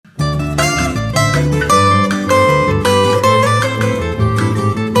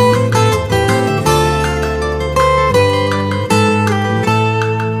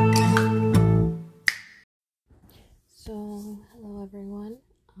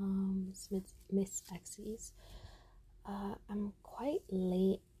Miss Xyz. I'm quite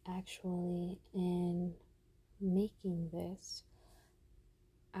late actually in making this.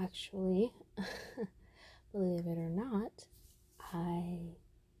 Actually, believe it or not, I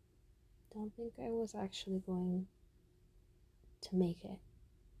don't think I was actually going to make it.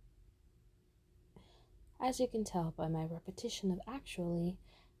 As you can tell by my repetition of actually,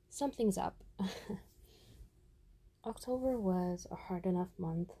 something's up. October was a hard enough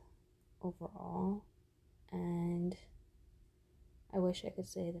month overall, and I wish I could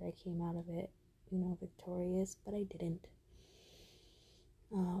say that I came out of it, victorious, but I didn't.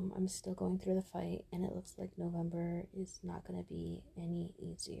 I'm still going through the fight, and it looks like November is not going to be any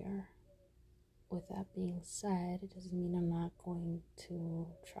easier. With that being said, it doesn't mean I'm not going to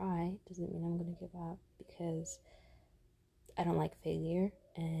try. It doesn't mean I'm going to give up, because I don't like failure,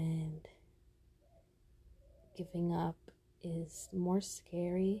 and giving up is more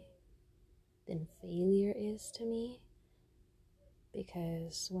scary than failure is to me,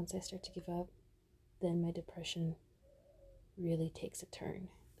 because once I start to give up, then my depression really takes a turn.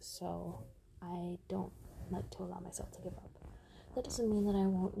 So I don't like to allow myself to give up. That doesn't mean that I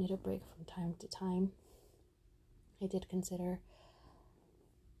won't need a break from time to time. I did consider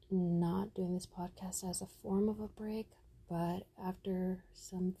not doing this podcast as a form of a break, but after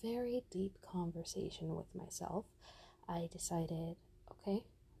some very deep conversation with myself, I decided, okay,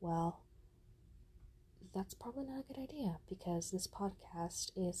 well, that's probably not a good idea, because this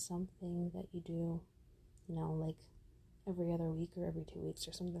podcast is something that you do, like every other week or every 2 weeks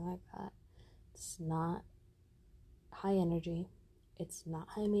or something like that. It's not high energy. It's not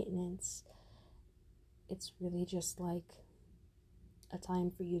high maintenance. It's really just like a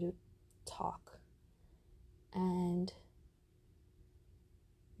time for you to talk. And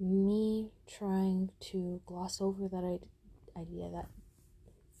me trying to gloss over that idea, that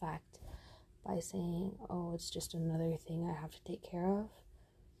fact, by saying, oh, it's just another thing I have to take care of,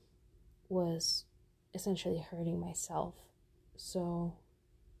 was essentially hurting myself. So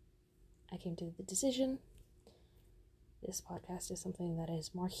I came to the decision, this podcast is something that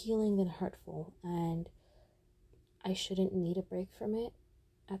is more healing than hurtful, and I shouldn't need a break from it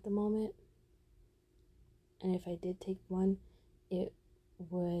at the moment. And if I did take one, it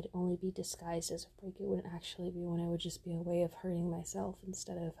would only be disguised as a break. It wouldn't actually be one. It would just be a way of hurting myself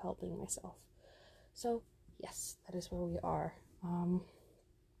instead of helping myself. So yes, that is where we are.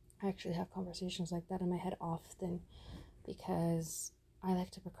 I actually have conversations like that in my head often, because I like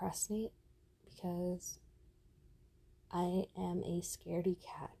to procrastinate, because I am a scaredy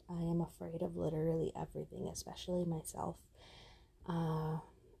cat. I am afraid of literally everything, especially myself. And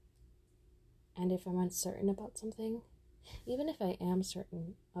if I'm uncertain about something, even if I am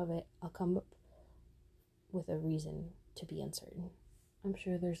certain of it, I'll come up with a reason to be uncertain. I'm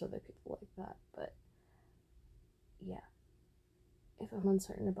sure there's other people like that, but yeah. If I'm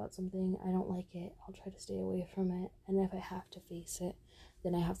uncertain about something, I don't like it, I'll try to stay away from it. And if I have to face it,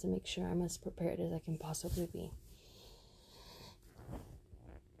 then I have to make sure I'm as prepared as I can possibly be.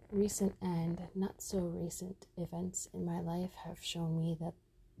 Recent and not so recent events in my life have shown me that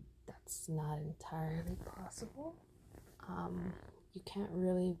that's not entirely possible. You can't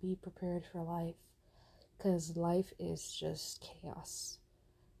really be prepared for life, because life is just chaos.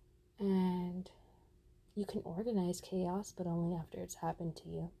 And you can organize chaos, but only after it's happened to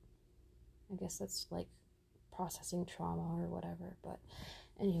you. I guess that's like processing trauma or whatever. But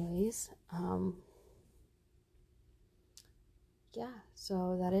anyways, yeah,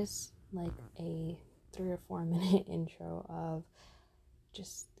 so that is like a 3 or 4 minute intro of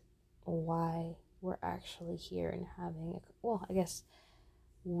just why we're actually here and having I guess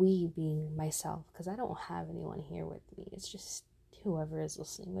we being myself, because I don't have anyone here with me. It's just whoever is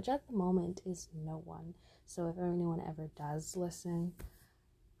listening, which at the moment is no one. So if anyone ever does listen,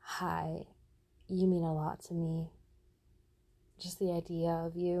 hi, you mean a lot to me. Just the idea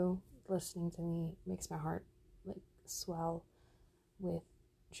of you listening to me makes my heart like swell with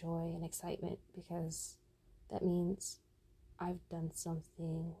joy and excitement, because that means I've done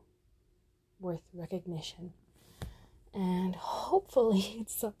something worth recognition, and hopefully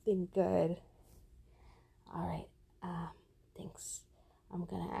it's something good. Alright, thanks. I'm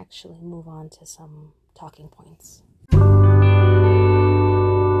gonna actually move on to some talking points.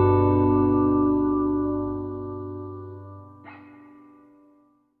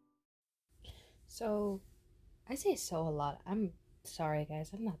 So, I say so a lot. I'm sorry, guys.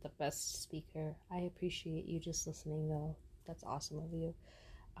 I'm not the best speaker. I appreciate you just listening, though. That's awesome of you.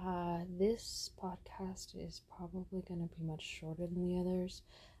 This podcast is probably going to be much shorter than the others.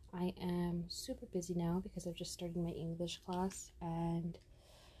 I am super busy now because I've just started my English class, and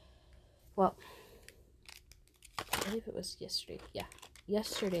Well, I believe it was yesterday. Yeah,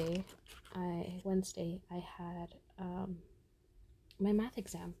 yesterday, Wednesday, I had my math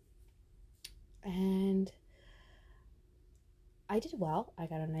exam, and I did well. I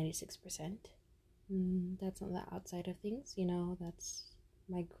got a 96%. That's on the outside of things, that's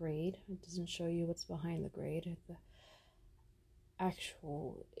my grade. It doesn't show you what's behind the grade, the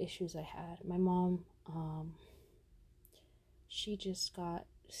actual issues I had. My mom, she just got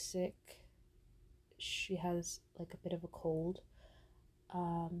sick. She has like a bit of a cold.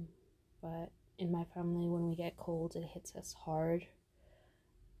 But in my family, when we get colds, it hits us hard.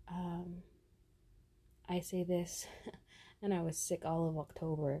 I say this, and I was sick all of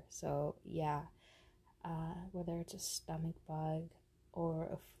October, so yeah. Whether it's a stomach bug or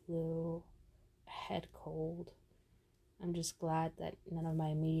a flu, a head cold, I'm just glad that none of my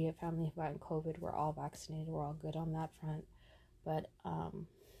immediate family have gotten COVID. We're all vaccinated. We're all good on that front. But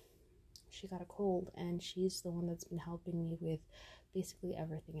she got a cold, and she's the one that's been helping me with basically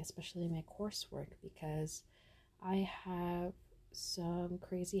everything, especially my coursework, because I have some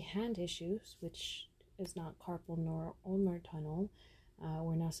crazy hand issues, which is not carpal nor ulnar tunnel.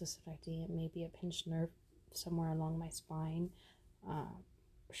 We're now suspecting it may be a pinched nerve somewhere along my spine,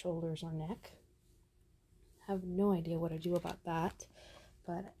 shoulders, or neck. Have no idea what to do about that,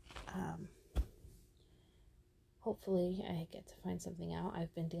 but hopefully I get to find something out.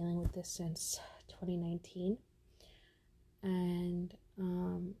 I've been dealing with this since 2019, and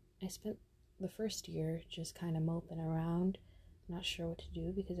I spent the first year just kind of moping around, not sure what to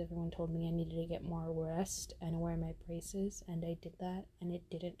do, because everyone told me I needed to get more rest and wear my braces, and I did that, and it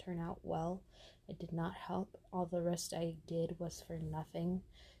didn't turn out well. It did not help. All the rest I did was for nothing.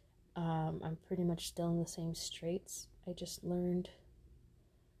 I'm pretty much still in the same straits. I just learned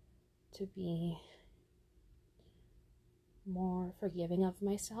to be more forgiving of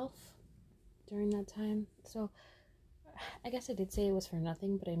myself during that time. So I guess I did say it was for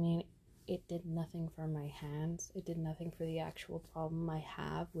nothing, but I mean, it did nothing for my hands. It did nothing for the actual problem I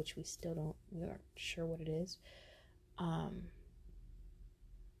have, which we aren't sure what it is.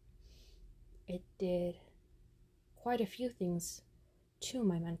 It did quite a few things to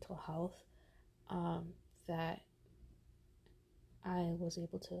my mental health that I was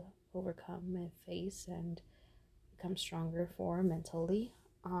able to overcome and face and become stronger for mentally.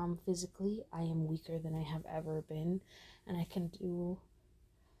 Physically, I am weaker than I have ever been, and I can do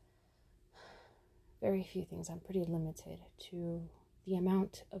very few things. I'm pretty limited to the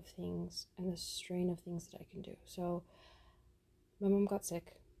amount of things and the strain of things that I can do. So my mom got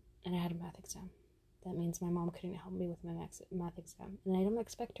sick, and I had a math exam. That means my mom couldn't help me with my math exam, and I don't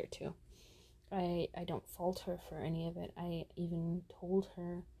expect her to. I don't fault her for any of it. I even told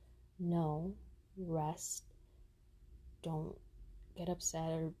her, no, rest, don't get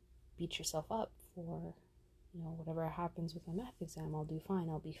upset or beat yourself up for, whatever happens with my math exam. I'll do fine,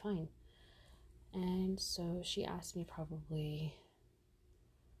 I'll be fine. And so she asked me probably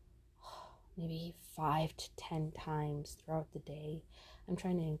maybe 5 to 10 times throughout the day. I'm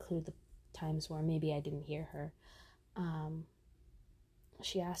trying to include the times where maybe I didn't hear her.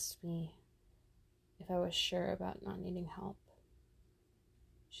 She asked me if I was sure about not needing help.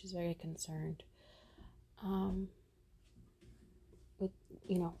 She's very concerned. With,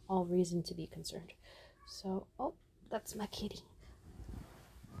 all reason to be concerned. So, that's my kitty.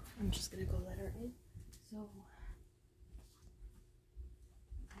 I'm just gonna go let her in. So,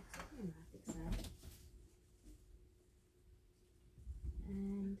 I took my math exam,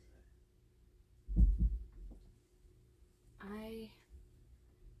 and I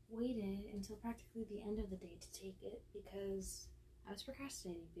waited until practically the end of the day to take it because I was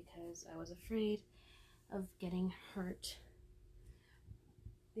procrastinating, because I was afraid of getting hurt,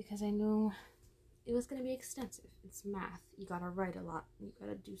 because I knew it was going to be extensive. It's math. You gotta write a lot. You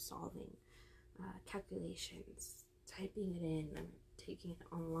gotta do solving, calculations, typing it in. I'm taking it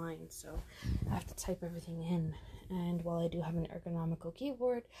online, so I have to type everything in. And while I do have an ergonomical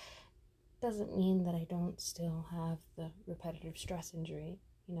keyboard, doesn't mean that I don't still have the repetitive stress injury.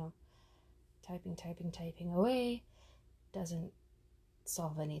 Typing away doesn't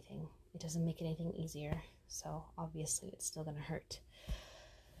solve anything. It doesn't make anything easier. So obviously it's still gonna hurt.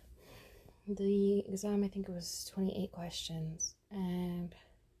 The exam, I think it was 28 questions, and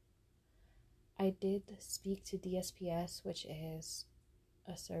I did speak to DSPS, which is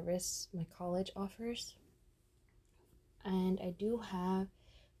a service my college offers, and I do have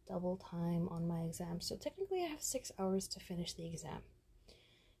double time on my exam, so technically I have 6 hours to finish the exam.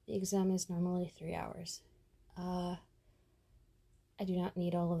 The exam is normally 3 hours. I do not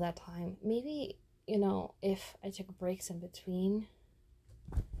need all of that time. Maybe, if I took breaks in between,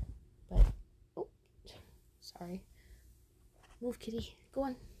 but Sorry. Move, kitty. Go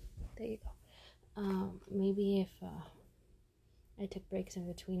on. There you go. Maybe if I took breaks in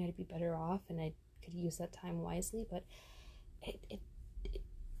between, I'd be better off, and I could use that time wisely. But it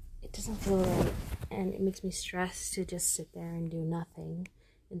doesn't feel right, and it makes me stressed to just sit there and do nothing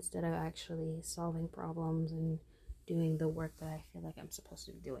instead of actually solving problems and doing the work that I feel like I'm supposed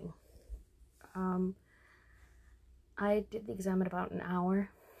to be doing. I did the exam in about an hour.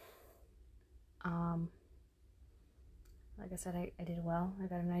 Like I said, I did well. I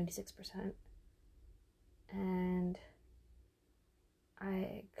got a 96%. And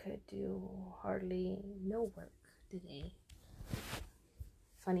I could do hardly no work today.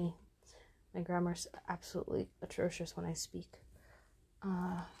 Funny, my grammar's absolutely atrocious when I speak.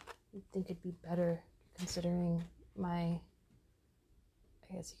 You'd think it'd be better considering my,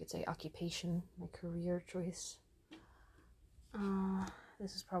 I guess you could say, occupation, my career choice.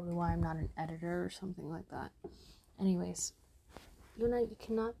 This is probably why I'm not an editor or something like that. Anyways, Luna, you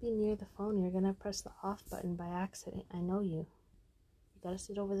cannot be near the phone. You're gonna press the off button by accident. I know you. You gotta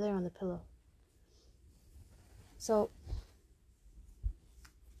sit over there on the pillow. So,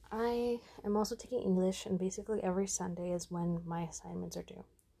 I am also taking English, and basically every Sunday is when my assignments are due.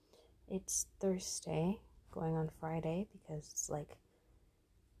 It's Thursday, going on Friday, because it's like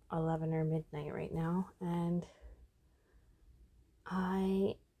 11 or midnight right now, and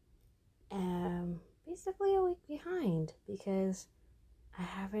I am basically a week behind because I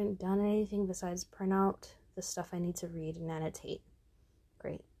haven't done anything besides print out the stuff I need to read and annotate.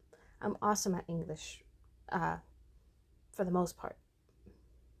 Great. I'm awesome at English, for the most part,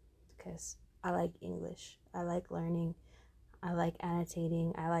 because I like English. I like learning. I like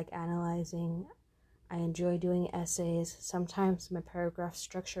annotating. I like analyzing. I enjoy doing essays. Sometimes my paragraph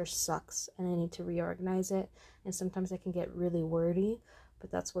structure sucks and I need to reorganize it. And sometimes I can get really wordy,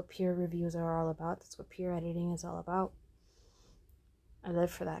 but that's what peer reviews are all about. That's what peer editing is all about. I live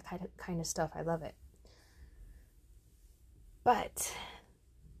for that kind of stuff. I love it. But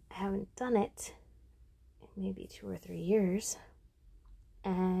I haven't done it in maybe 2 or 3 years.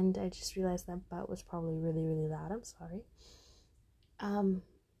 And I just realized that butt was probably really, really loud. I'm sorry.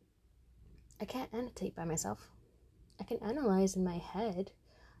 I can't annotate by myself. I can analyze in my head,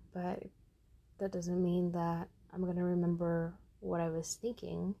 but that doesn't mean that I'm going to remember what I was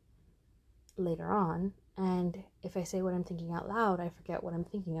thinking later on. And if I say what I'm thinking out loud, I forget what I'm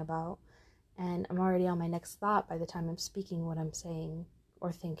thinking about. And I'm already on my next thought by the time I'm speaking what I'm saying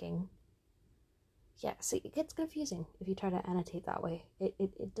or thinking. Yeah, see, it gets confusing if you try to annotate that way.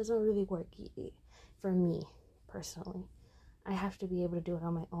 It doesn't really work for me, personally. I have to be able to do it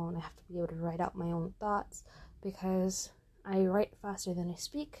on my own. I have to be able to write out my own thoughts because I write faster than I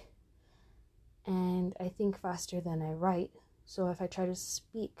speak and I think faster than I write. So if I try to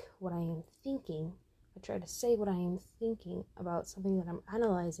speak what I am thinking, I try to say what I am thinking about something that I'm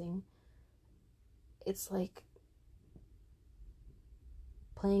analyzing, it's like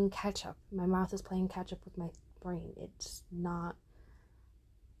playing catch up. My mouth is playing catch up with my brain. It's not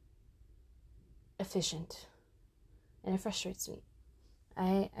efficient. And it frustrates me.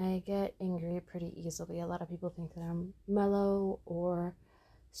 I get angry pretty easily. A lot of people think that I'm mellow or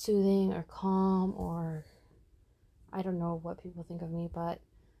soothing or calm, or I don't know what people think of me, but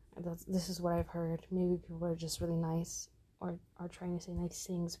this is what I've heard. Maybe people are just really nice or are trying to say nice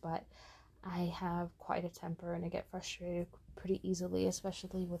things, but I have quite a temper and I get frustrated pretty easily,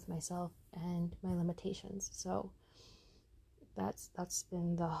 especially with myself and my limitations. So that's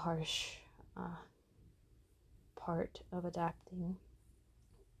been the harsh part of adapting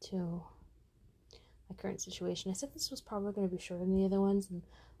to my current situation. I said this was probably going to be shorter than the other ones, and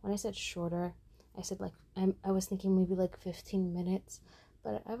when I said shorter, I said like I was thinking maybe like 15 minutes,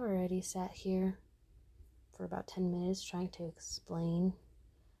 but I've already sat here for about 10 minutes trying to explain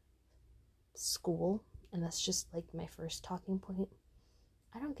school, and that's just like my first talking point.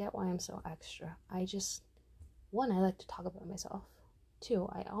 I don't get why I'm so extra. I like to talk about myself. 2,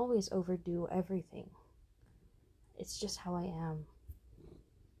 I always overdo everything. It's just how I am.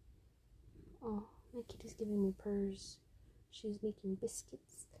 Oh, my kitty's giving me purrs. She's making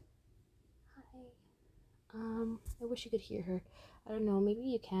biscuits. Hi. I wish you could hear her. I don't know, maybe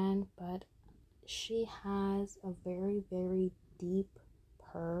you can, but she has a very, very deep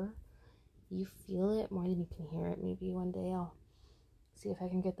purr. You feel it more than you can hear it. Maybe one day I'll see if I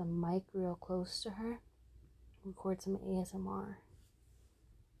can get the mic real close to her, record some ASMR.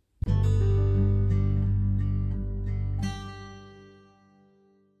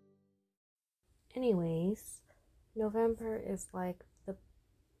 Anyways, November is like the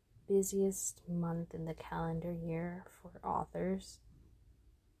busiest month in the calendar year for authors.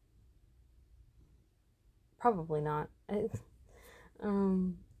 Probably not.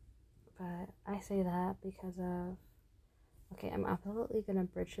 But I say that because of, okay, I'm absolutely gonna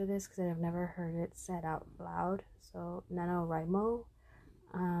butcher this because I've never heard it said out loud. So NaNoWriMo,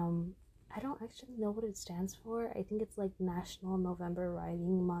 I don't actually know what it stands for. I think it's like National November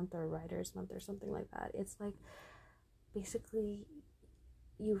Writing Month or Writers Month or something like that. It's like basically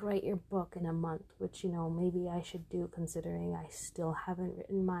you write your book in a month, which, maybe I should do considering I still haven't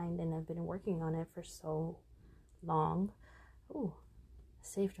written mine and I've been working on it for so long. Ooh,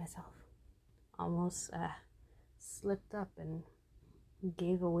 saved myself. Almost slipped up and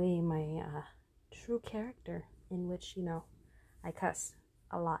gave away my true character, in which, I cuss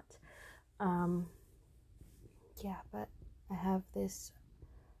a lot. Yeah, but I have this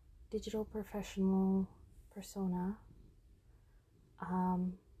digital professional persona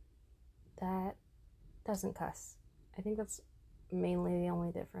that doesn't cuss. I think that's mainly the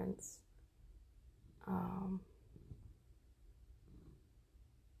only difference.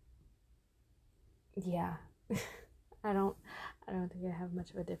 Yeah. I don't think I have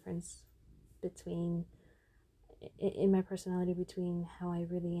much of a difference between in my personality between how I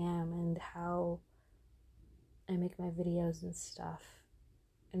really am and how I make my videos and stuff.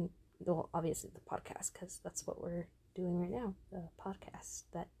 And well, obviously the podcast, because that's what we're doing right now, the podcast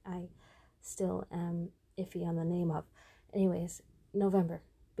that I still am iffy on the name of. Anyways, November,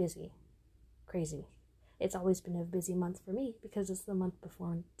 busy, crazy. It's always been a busy month for me because it's the month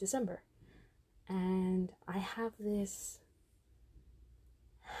before December. And I have this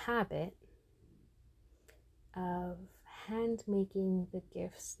habit of hand making the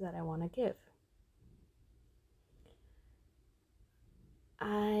gifts that I want to give.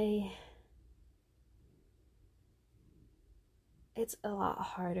 It's a lot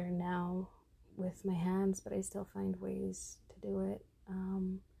harder now with my hands, but I still find ways to do it.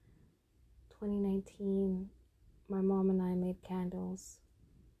 2019, my mom and I made candles.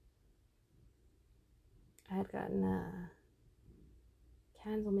 I had gotten a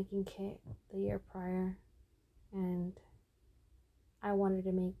candle making kit the year prior, and I wanted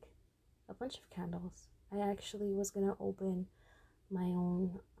to make a bunch of candles. I actually was going to open my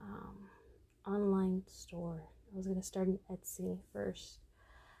own online store. I was going to start an Etsy first,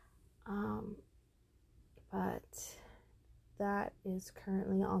 but that is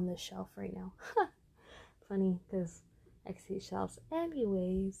currently on the shelf right now. Funny, because Etsy shelves.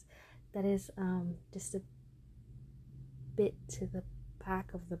 Anyways, that is just a bit to the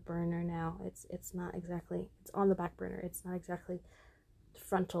back of the burner now. It's not exactly, it's on the back burner. It's not exactly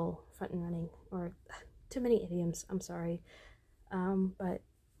front and running, or too many idioms. I'm sorry. But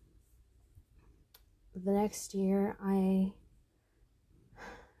the next year, I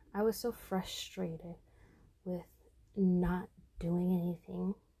was so frustrated with not doing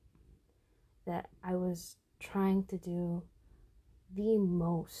anything that I was trying to do the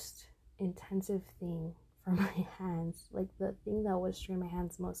most intensive thing for my hands, like the thing that was straining my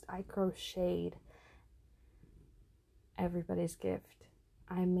hands most. I crocheted everybody's gift.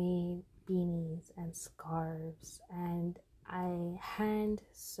 I made beanies and scarves, and I hand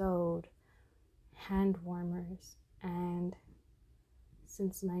sewed hand warmers, and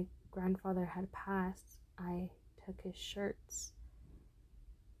since my grandfather had passed, I took his shirts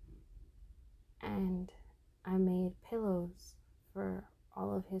and I made pillows for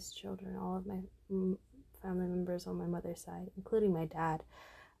all of his children, all of my family members on my mother's side, including my dad.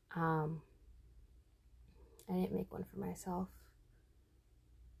 I didn't make one for myself,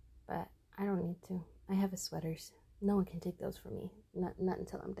 but I don't need to. I have his sweaters. No one can take those from me. Not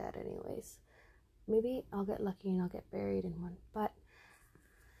until I'm dead anyways. Maybe I'll get lucky and I'll get buried in one, but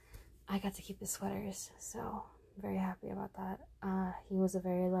I got to keep his sweaters, so I'm very happy about that. He was a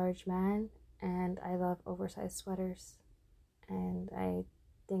very large man, and I love oversized sweaters, and I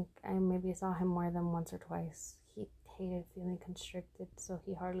think I maybe saw him more than once or twice. He hated feeling constricted, so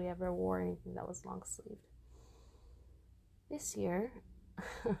he hardly ever wore anything that was long sleeved. This year,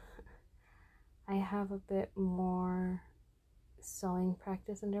 I have a bit more sewing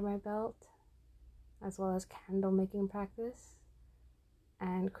practice under my belt, as well as candle making practice,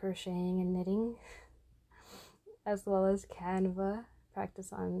 and crocheting and knitting, as well as Canva,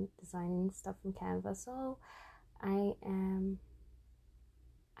 practice on designing stuff from Canva. So I am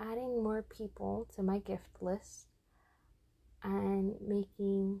adding more people to my gift list and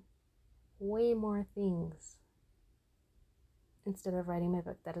making way more things instead of writing my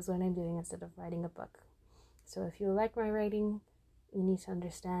book. That is what I'm doing instead of writing a book. So if you like my writing, you need to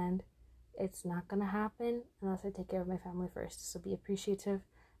understand it's not gonna happen unless I take care of my family first. So be appreciative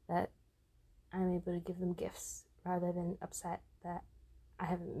that I'm able to give them gifts rather than upset that I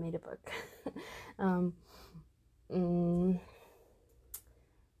haven't made a book. um, mm,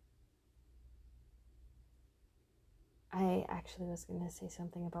 I actually was going to say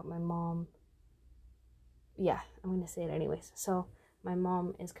something about my mom. Yeah, I'm going to say it anyways. So, my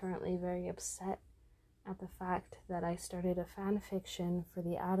mom is currently very upset at the fact that I started a fan fiction for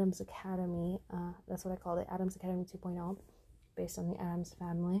the Addams Academy. That's what I call it, Addams Academy 2.0, based on the Addams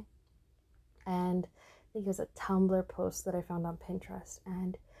family. And I think it was a Tumblr post that I found on Pinterest.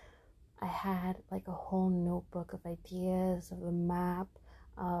 And I had like a whole notebook of ideas, of the map,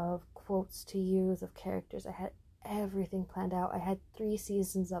 of quotes to use, of characters. I had everything planned out. I had 3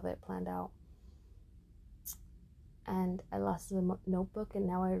 seasons of it planned out. And I lost the notebook, and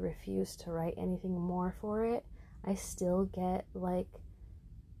now I refuse to write anything more for it. I still get like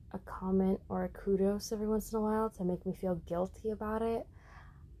a comment or a kudos every once in a while to make me feel guilty about it.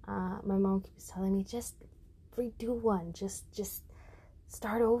 My mom keeps telling me, just redo one, just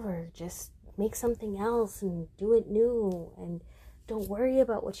start over, just make something else and do it new, and don't worry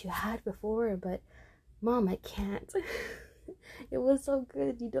about what you had before. But Mom, I can't. It was so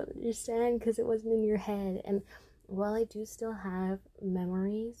good, you don't understand, because it wasn't in your head. And while I do still have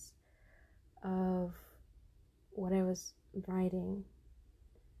memories of what I was writing,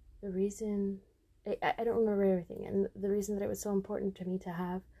 the reason I don't remember everything, and the reason that it was so important to me to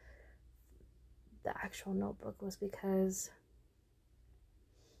have the actual notebook was because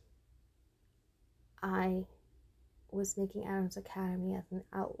I was making Addams Academy as an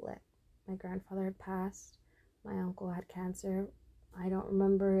outlet. My grandfather had passed, my uncle had cancer. I don't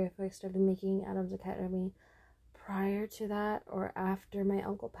remember if I started making Addams Academy prior to that or after my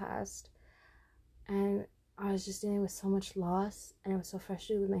uncle passed. And I was just dealing with so much loss, and I was so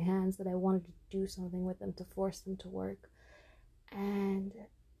frustrated with my hands that I wanted to do something with them to force them to work. And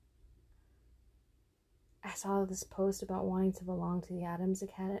I saw this post about wanting to belong to the Addams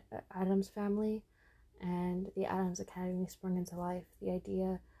family, and the Addams Academy sprung into life. The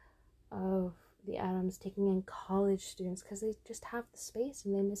idea of the Addams taking in college students because they just have the space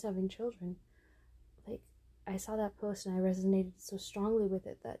and they miss having children. Like, I saw that post and I resonated so strongly with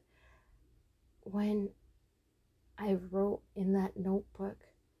it that when I wrote in that notebook,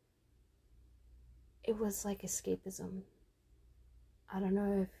 it was like escapism. I don't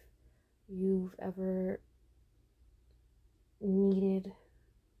know if you've ever needed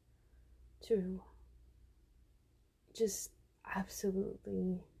to just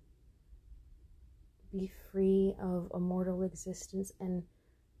absolutely be free of a mortal existence and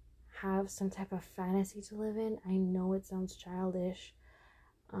have some type of fantasy to live in. I know it sounds childish.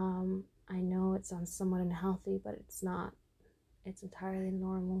 I know it sounds somewhat unhealthy, but it's not. It's entirely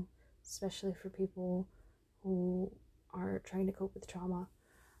normal, especially for people who are trying to cope with trauma.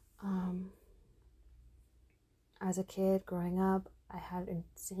 As a kid growing up, I had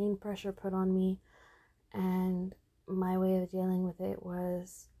insane pressure put on me, and my way of dealing with it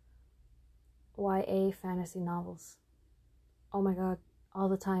was YA fantasy novels. Oh my god, all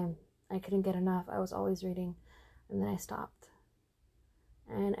the time. I couldn't get enough. I was always reading, and then I stopped.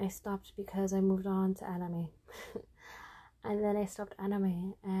 And I stopped because I moved on to anime. And then I stopped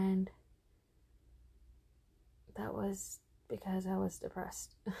anime, and that was because I was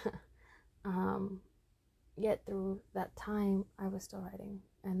depressed. Yet through that time, I was still writing.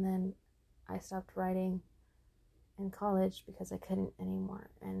 And then I stopped writing in college because I couldn't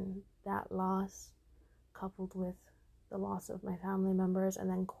anymore. And that loss, coupled with the loss of my family members, and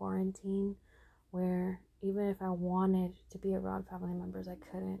then quarantine, where even if I wanted to be around family members, I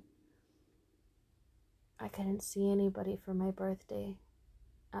couldn't. I couldn't see anybody for my birthday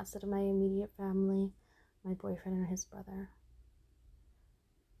outside of my immediate family, my boyfriend and his brother.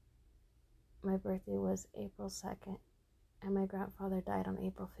 My birthday was April 2nd, and my grandfather died on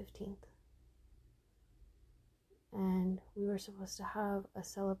April 15th. And we were supposed to have a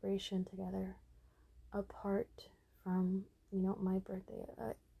celebration together, apart from, my birthday.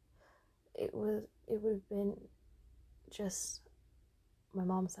 It would have been just my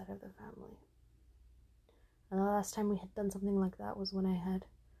mom's side of the family. And the last time we had done something like that was when I had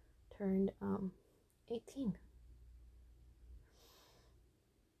turned 18.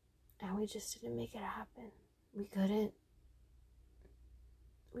 And we just didn't make it happen. We couldn't.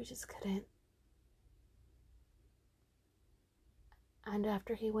 We just couldn't. And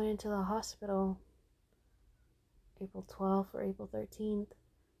after he went into the hospital, April 12th or April 13th,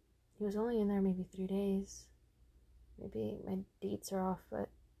 he was only in there maybe 3 days. Maybe my dates are off, but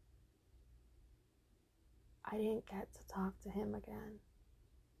I didn't get to talk to him again.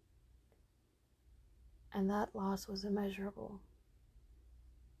 And that loss was immeasurable.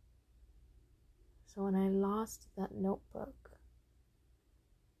 So when I lost that notebook,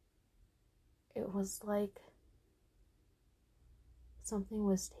 it was like something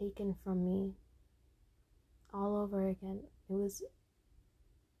was taken from me all over again. It was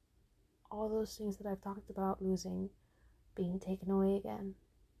all those things that I've talked about losing being taken away again.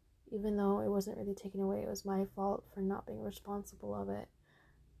 Even though it wasn't really taken away, it was my fault for not being responsible of it.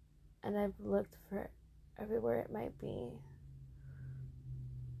 And I've looked for everywhere it might be.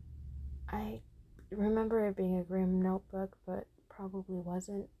 I remember it being a grim notebook, but probably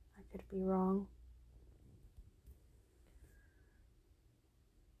wasn't. I could be wrong.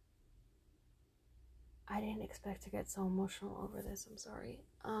 I didn't expect to get so emotional over this. I'm sorry.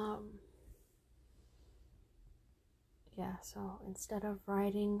 Yeah, so instead of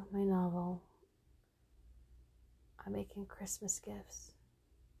writing my novel, I'm making Christmas gifts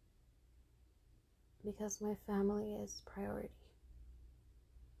because my family is priority,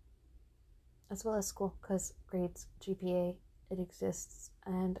 as well as school, because grades, GPA, it exists,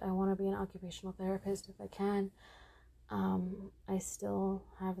 and I want to be an occupational therapist if I can. I still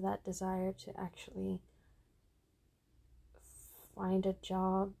have that desire to actually find a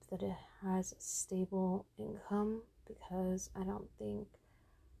job that it has stable income, because I don't think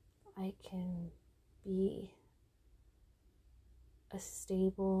I can be a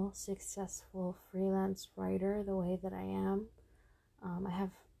stable, successful freelance writer the way that I am. I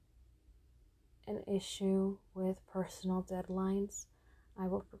have an issue with personal deadlines. I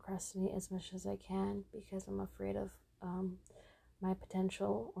will procrastinate as much as I can because I'm afraid of my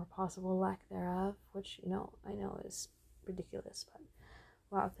potential or possible lack thereof, which, I know is ridiculous, but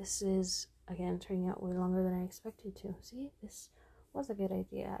wow, this is again turning out way longer than I expected to. See, this was a good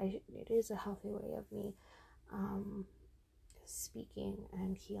idea. It is a healthy way of me speaking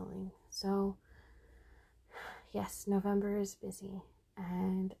and healing. So yes, November is busy,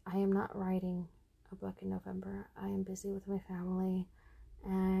 and I am not writing a book in November. I am busy with my family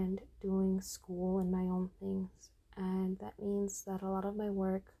and doing school and my own things, and that means that a lot of my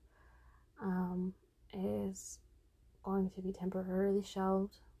work is going to be temporarily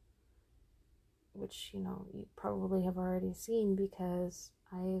shelved, which you probably have already seen, because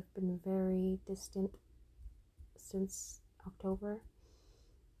I've been very distant since October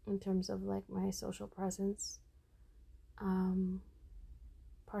in terms of like my social presence,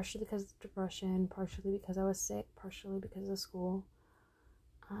 partially because of depression, partially because I was sick, partially because of school,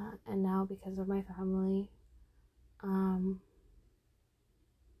 and now because of my family.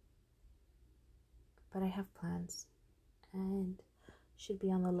 But I have plans and should be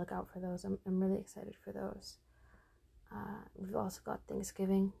on the lookout for those. I'm really excited for those. We've also got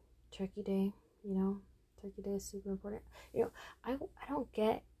Thanksgiving, Turkey Day. Turkey Day is super important. I don't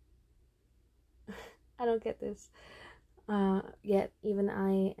get I don't get this. Yet even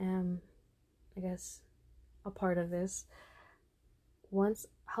I am, I guess, a part of this. Once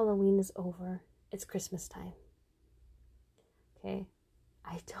Halloween is over, it's Christmas time. Okay?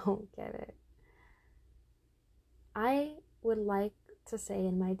 I don't get it. I would like to say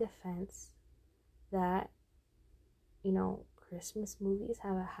in my defense that, Christmas movies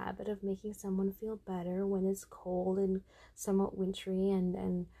have a habit of making someone feel better when it's cold and somewhat wintry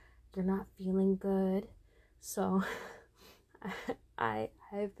and you're not feeling good. So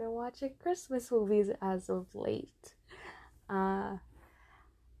I've been watching Christmas movies as of late. Mostly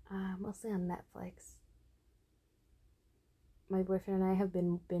on Netflix. My boyfriend and I have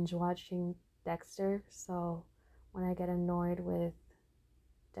been binge watching Dexter, so when I get annoyed with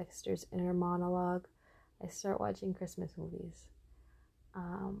Dexter's inner monologue, I start watching Christmas movies.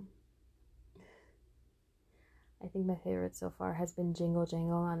 I think my favorite so far has been Jingle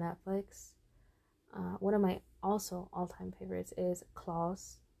Jangle on Netflix. One of my also all-time favorites is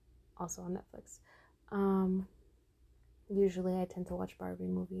Klaus, also on Netflix. Usually I tend to watch Barbie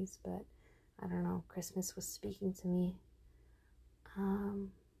movies, but I don't know, Christmas was speaking to me. I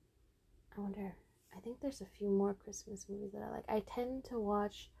wonder, I think there's a few more Christmas movies that I like. I tend to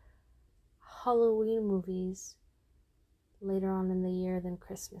watch Halloween movies later on in the year than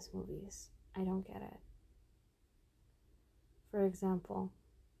Christmas movies. I don't get it. For example,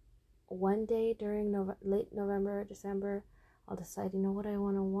 one day during late November or December, I'll decide, what I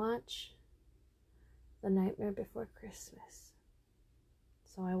want to watch? The Nightmare Before Christmas.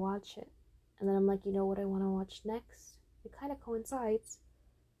 So I watch it. And then I'm like, what I want to watch next? It kind of coincides.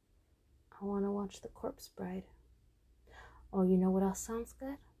 I want to watch The Corpse Bride. Oh, you know what else sounds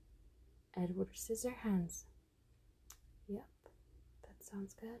good? Edward Scissorhands. Yep, that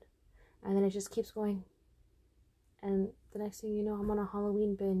sounds good. And then it just keeps going. And the next thing you know, I'm on a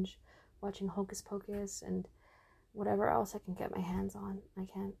Halloween binge, watching Hocus Pocus and whatever else I can get my hands on. I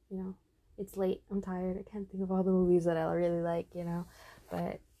can't, it's late, I'm tired, I can't think of all the movies that I really like,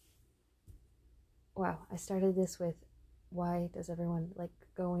 but wow, I started this with why does everyone like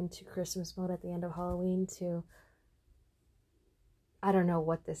go into Christmas mode at the end of Halloween to I don't know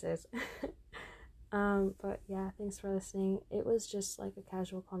what this is. But yeah, thanks for listening. It was just like a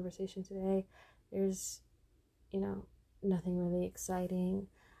casual conversation today. There's, nothing really exciting.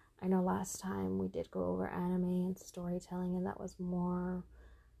 I know last time we did go over anime and storytelling, and that was more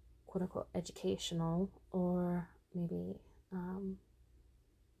quote unquote educational or maybe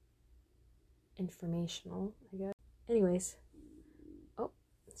informational, I guess. Anyways, oh,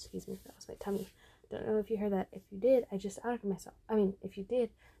 excuse me, that was my tummy. Don't know if you heard that. If you did, I just outed myself. I mean, if you did,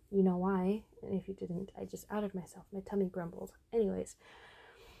 you know why. And if you didn't, I just outed myself. My tummy grumbled. Anyways,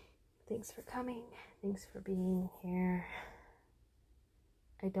 thanks for coming. Thanks for being here.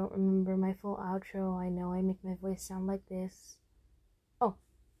 I don't remember my full outro. I know I make my voice sound like this. Oh,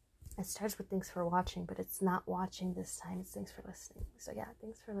 it starts with thanks for watching, but it's not watching this time. It's thanks for listening. So yeah,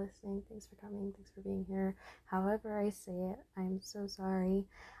 thanks for listening. Thanks for coming. Thanks for being here. However I say it, I'm so sorry.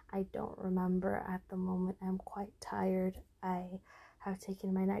 I don't remember at the moment. I'm quite tired. I have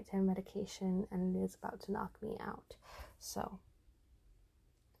taken my nighttime medication and it is about to knock me out. So,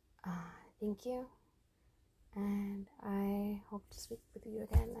 thank you. And I hope to speak with you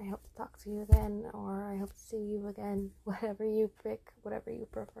again. I hope to talk to you again, or I hope to see you again. Whatever you pick, whatever you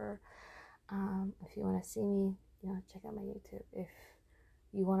prefer. If you want to see me, check out my YouTube. If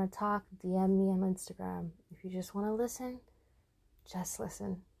you want to talk, DM me on Instagram. If you just want to listen, just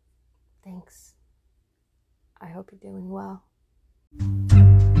listen. Thanks. I hope you're doing well.